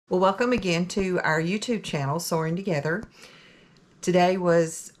Well, welcome again to our YouTube channel, Soaring Together. Today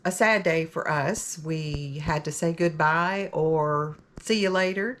was a sad day for us. We had to say goodbye or see you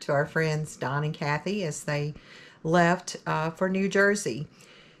later to our friends Don and Kathy as they left for New Jersey.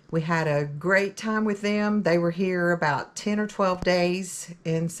 We had a great time with them. They were here about 10 or 12 days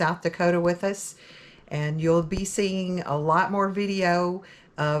in South Dakota with us, and you'll be seeing a lot more video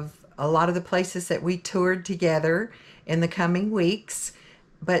of a lot of the places that we toured together in the coming weeks.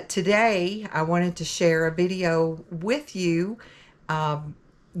 But today I wanted to share a video with you.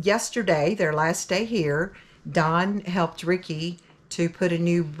 Yesterday, their last day here, Don helped Ricky to put a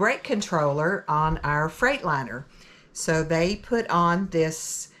new brake controller on our Freightliner. So they put on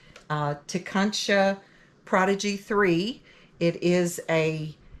this Tekonsha Prodigy 3. It is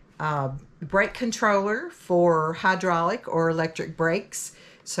a brake controller for hydraulic or electric brakes.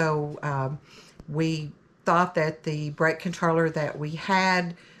 So we thought that the brake controller that we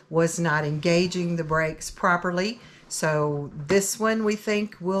had was not engaging the brakes properly. So this one we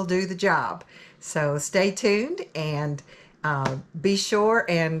think will do the job. So stay tuned and be sure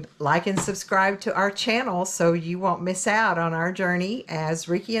and like and subscribe to our channel so you won't miss out on our journey as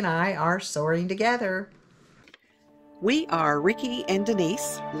Ricky and I are soaring together. We are Ricky and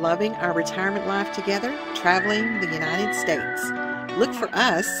Denise, loving our retirement life together, traveling the United States. Look for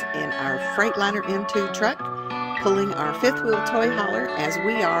us in our Freightliner M2 truck, pulling our fifth wheel toy hauler as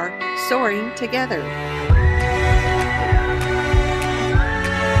we are soaring together.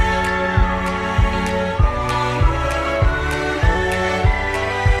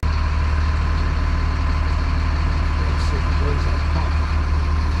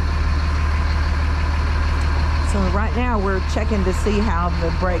 So right now we're checking to see how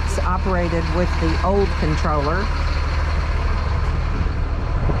the brakes operated with the old controller.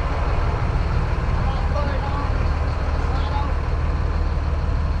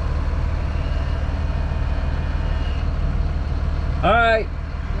 All right,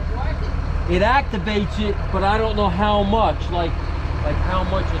 it activates it, but I don't know how much, like how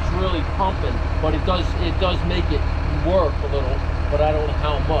much it's really pumping, but it does make it work a little, but I don't know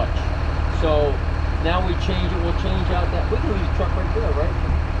how much. So now we change it, we'll change out that, we can leave the truck right there, right?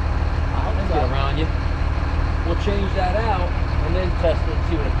 I'll get around you. We'll change that out and then test it and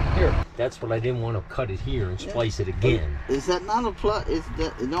see what it can hear. That's what I didn't want to cut it here and splice it again. Is that not a plug? Is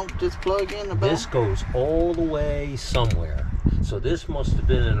that, it don't just plug in the back? This goes all the way somewhere. So this must have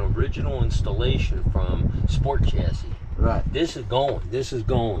been an original installation from Sport Chassis. Right. This is going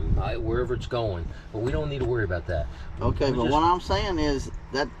wherever it's going, but we don't need to worry about that. Okay, but what I'm saying is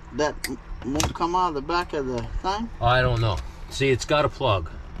that won't come out of the back of the thing? I don't know. See, it's got a plug.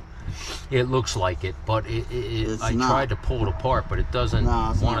 It looks like it, but I tried to pull it apart, but it doesn't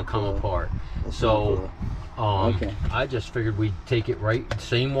want to come apart. So okay. I just figured we'd take it right,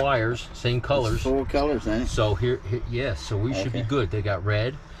 same wires, same colors. It's 4 colors, ain't it? So here yes, so we should be good. They got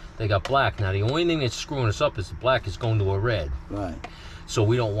red, they got black. Now the only thing that's screwing us up is the black is going to a red. Right. So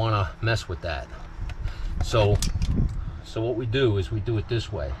we don't want to mess with that. So what we do is we do it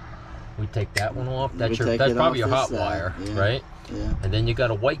this way. We take that one off. That's probably your hot wire, right? Yeah. And then you got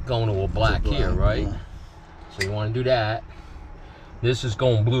a white going to a black here, right? Yeah. So you want to do that. This is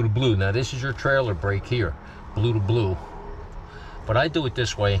going blue to blue. Now this is your trailer brake here, blue to blue. But I do it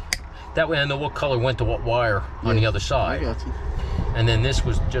this way. That way I know what color went to what wire on the other side. I got you. And then this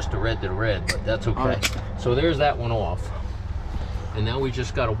was just a red to the red, but that's okay. Right. So there's that one off. And now we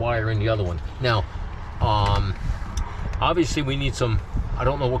just got a wire in the other one. Now, obviously we need some, I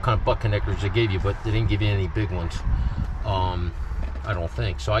don't know what kind of butt connectors they gave you, but they didn't give you any big ones. I don't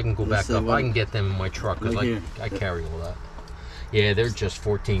think. So I can go back up. I can get them in my truck because I carry all that. Yeah, they're just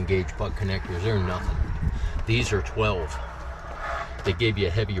 14 gauge butt connectors. They're nothing. These are 12. They gave you a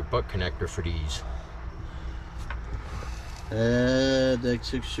heavier butt connector for these. I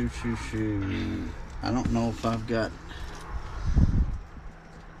don't know if I've got.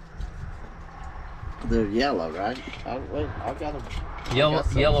 They're yellow, right? I've got them.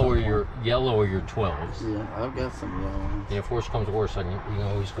 Yellow or your 12s. Yeah, I've got some yellow ones. Yeah, if worse comes to worse, I can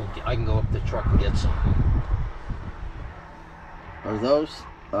always go. I can go up the truck and get some.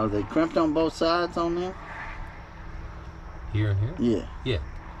 Are they crimped on both sides on there? Here and here? Yeah.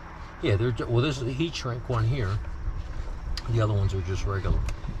 Yeah, well, there's a heat shrink one here. The other ones are just regular.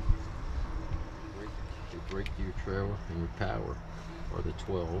 They break your trailer and your power, or the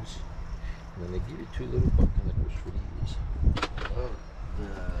 12s. And then they give you 2 little butt connectors for these.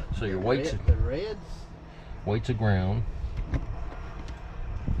 So your whites, the reds? White's a ground.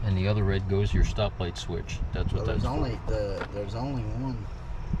 And the other red goes to your stoplight switch. That's what that's for. There's only one.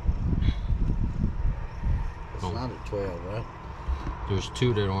 It's not a 12, right? There's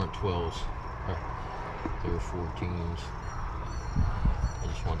two that aren't 12s. They're 14s. I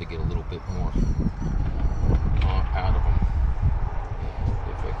just wanted to get a little bit more out of them,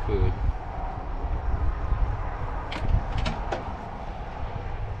 if I could.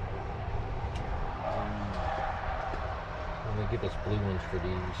 And they give us blue ones for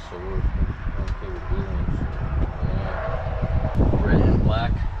these, so we're okay with blue ones. Red and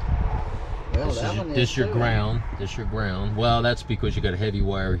black. Well, This your ground. This your ground. Well, that's because you got a heavy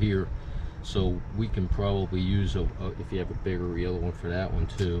wire here, so we can probably use if you have a bigger yellow one for that one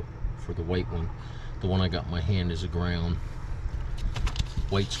too, for the white one. The one I got in my hand is a ground.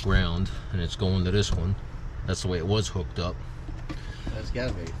 White's ground, and it's going to this one. That's the way it was hooked up. That's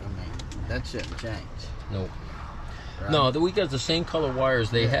gotta be. I mean, that shouldn't change. Nope. Right? No, we got the same color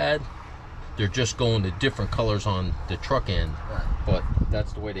wires they had. They're just going to different colors on the truck end. Right. But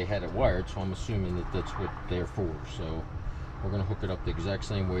that's the way they had it wired, so I'm assuming that that's what they're for. So we're gonna hook it up the exact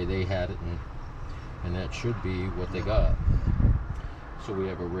same way they had it, and that should be what they got. So we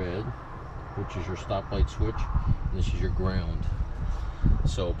have a red, which is your stoplight switch, and this is your ground.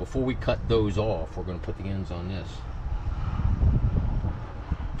 So before we cut those off, we're gonna put the ends on this.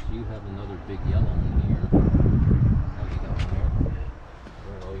 So you have another big yellow one here. Oh, you got one there.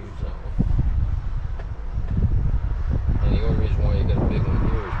 Well, I'll use that one. And the only reason why you got a big one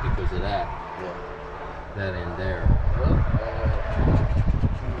here is because of that. Yeah. That end there. Well,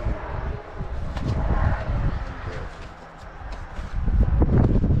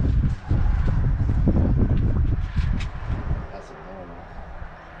 that's a normal.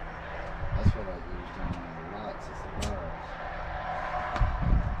 That's what I used on the lights. It's the bars.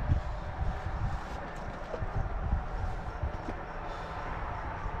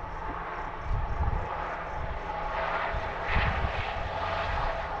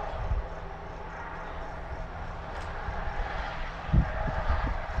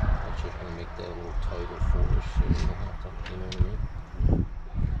 That's just gonna make that a little tighter for us, so we don't have to, you know what I mean?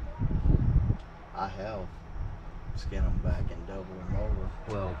 I have skin them back and double them over.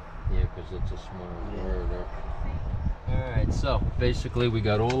 Well, yeah, because it's a small Yeah. wire there. Alright, so basically we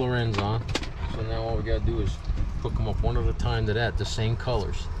got all our ends on. So now all we gotta do is hook them up one at a time to that, the same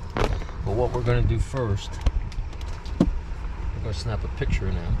colors. But what we're gonna do first, we're gonna snap a picture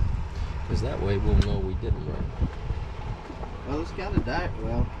of them, because that way we'll know we did them right. Well, it's got a die.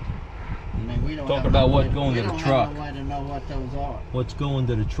 Well, I mean, we don't Talk have about no what's way, going we to the don't truck. have no way to know what those are. What's going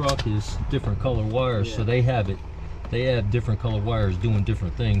to the truck is different color wires, so Yeah. they have it. They have different color wires doing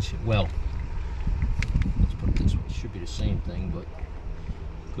different things. Well, let's put it this way. It should be the same thing, but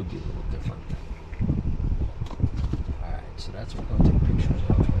could be a little different. Alright, so that's what we're going to take pictures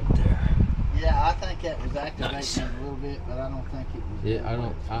of right there. Yeah, I think it was activating Nice. it a little bit, but I don't think it was. Yeah, I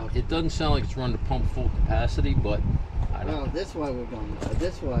don't. It doesn't sound like it's run to pump full capacity, but I Well, don't. this way we're going.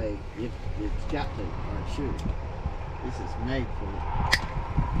 This way, it's got to, or it should. This is made for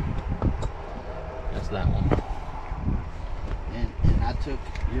it. That's that one. And I took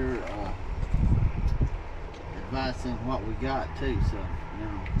your advice in what we got too. So you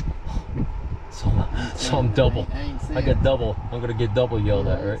know. So I'm double. I ain't I got double. I'm gonna get double yelled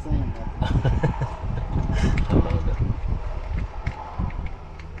at, right? I love it.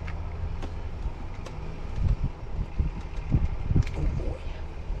 Oh boy.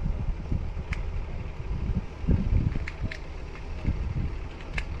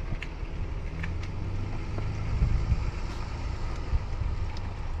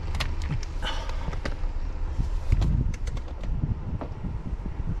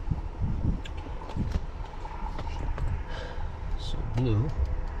 So blue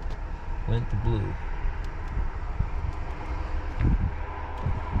went to blue.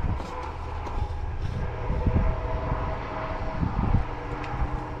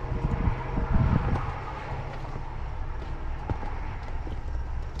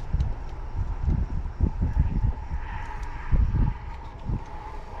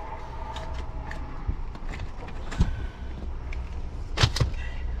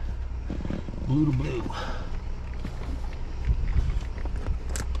 Blue to blue.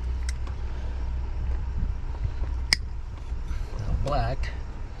 Now black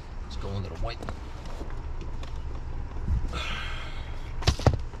is going to the white.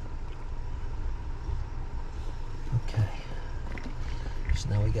 Okay. So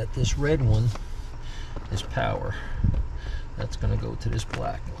now we got this red one, this power. That's gonna go to this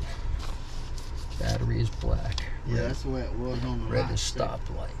black one. Battery is black. Yeah, that's the way it was on the Red lights, is too.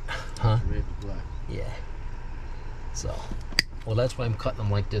 stoplight. Huh? Red to black. Yeah. So, well, that's why I'm cutting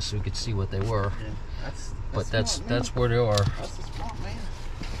them like this so we could see what they were. Yeah, But smart, man. that's where they are. That's a smart man.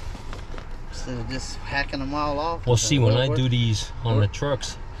 instead of just hacking them all off. Well, see, when I do these on the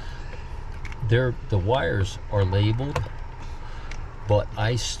trucks, the wires are labeled, but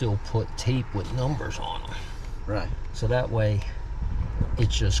I still put tape with numbers on them. Right. So that way,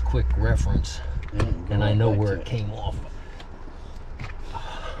 it's just quick reference, and I know where it came off.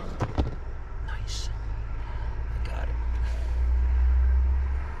 Nice. I got it.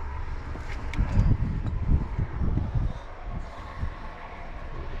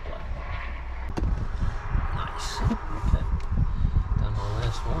 Nice. Okay. Done our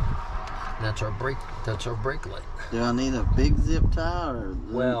last one. And that's our brake. That's our brake light. Do I need a big zip tie or?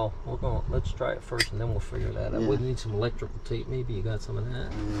 Well, let's try it first, and then we'll figure that out. Yeah. We need some electrical tape. Maybe you got some of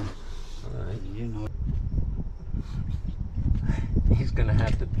that. Yeah. All right. You know. He's gonna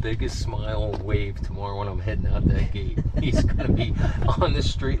have the biggest smile and wave tomorrow when I'm heading out that gate. He's gonna be on the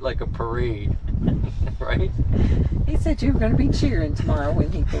street like a parade, right? He said you were going to be cheering tomorrow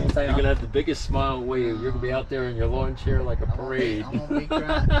when he pulls out. You're gonna have the biggest smile and wave. You're gonna be out there in your lawn chair like a parade. I'm gonna be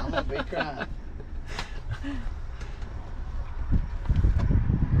crying. I'm gonna be crying.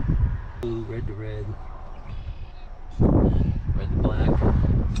 Blue, red to red, red to black.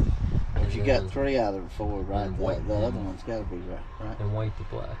 If you got 3 out of 4, right? And The white, other and- one's got to be right. And white to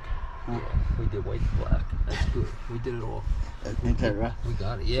black. Huh. Yeah, we did white to black. That's good. We did it all. Ain't that right? We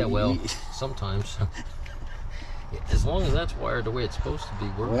got it. Yeah, well, sometimes. As long as that's wired the way it's supposed to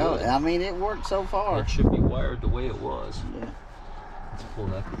be, we're Well, good. I mean, it worked so far. It should be wired the way it was. Yeah. Let's pull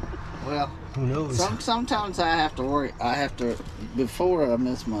that. Well, Who knows? sometimes I have to worry. Before I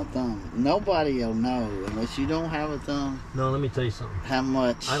miss my thumb. Nobody will know unless you don't have a thumb. No, let me tell you something. How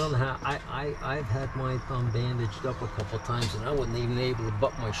much? I don't have. I've had my thumb bandaged up a couple of times, and I wasn't even able to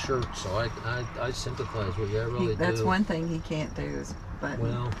button my shirt. So I sympathize with you. I really do. That's one thing he can't do is button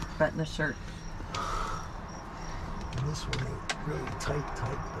a shirt. And this one ain't really tight,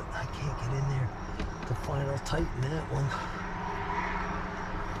 but I can't get in there to final tighten that one.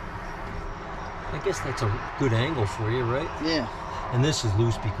 I guess that's a good angle for you, right? Yeah. And this is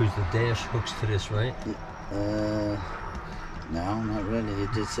loose because the dash hooks to this, right? No, not really.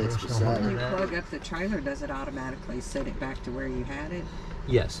 It just sits There's no beside When it. you plug up the trailer, does it automatically set it back to where you had it?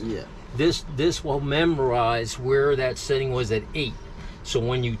 Yes. Yeah. This will memorize where that setting was at 8. So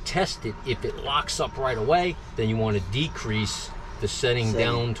when you test it, if it locks up right away, then you want to decrease the setting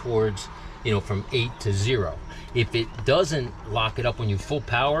down towards, from 8 to 0. If it doesn't lock it up when you full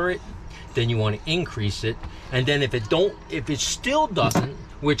power it, then you want to increase it. And then if it still doesn't,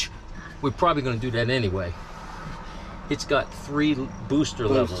 which we're probably going to do that anyway, it's got 3 booster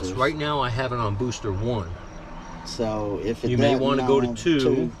levels. Right now I have it on booster 1. So if it You may doesn't want to go to on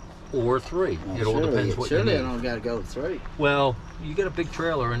 2 or 3. It all depends what you surely need. I don't got to go to 3. Well, you get a big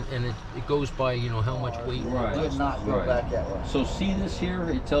trailer and it goes by, how much weight. Right. Would not go back that way. So see this here?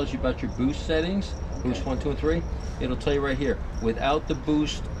 It tells you about your boost settings. Boost 1, 2, and 3. It'll tell you right here. Without the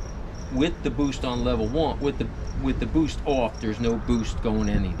boost, with the boost on level 1, with the boost off, there's no boost going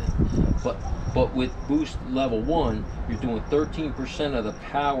anything. But with boost level 1, you're doing 13% of the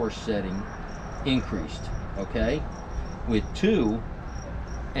power setting increased. Okay. With 2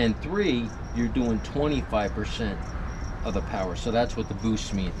 and 3, you're doing 25% of the power. So that's what the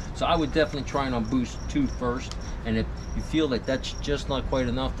boosts mean. So I would definitely try it on boost 2 first, and if you feel that that's just not quite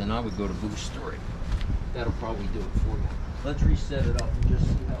enough, then I would go to boost 3. That'll probably do it for you. Let's reset it up and just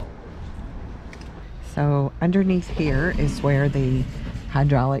see how it works. So underneath here is where the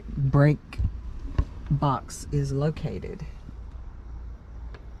hydraulic brake box is located.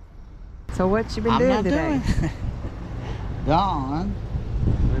 So what you been doing today? Dawn,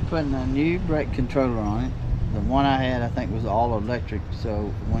 we're putting a new brake controller on it. The one I had, I think, was all electric,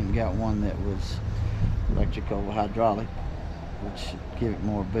 so went and got one that was electrical hydraulic, which should give it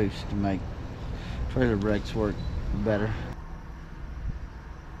more boost to make trailer brakes work better.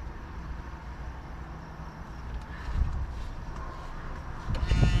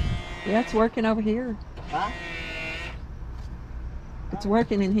 Yeah, it's working over here. Huh? It's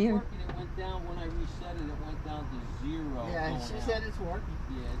working in here. It went down when I reset it. It went down to 0. Yeah, she said it's working.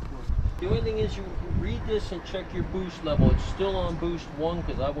 Yeah, it's working. The only thing is you read this and check your boost level. It's still on boost 1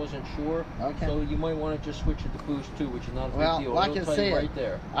 because I wasn't sure. Okay. So you might want to just switch it to boost 2, which is not a big Well, deal. like It'll I tell you said, right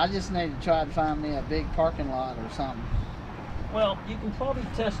there. I just need to try to find me a big parking lot or something. Well, you can probably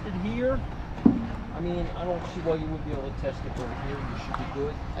test it here. I mean, I don't see why you wouldn't be able to test it over here. You should be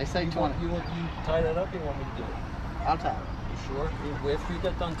good. They say You 20. want you tie that up? You want me to do it? I'll tie it. You sure? After you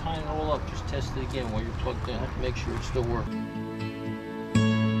get done tying it all up, just test it again while you're plugged in. Make sure it still works.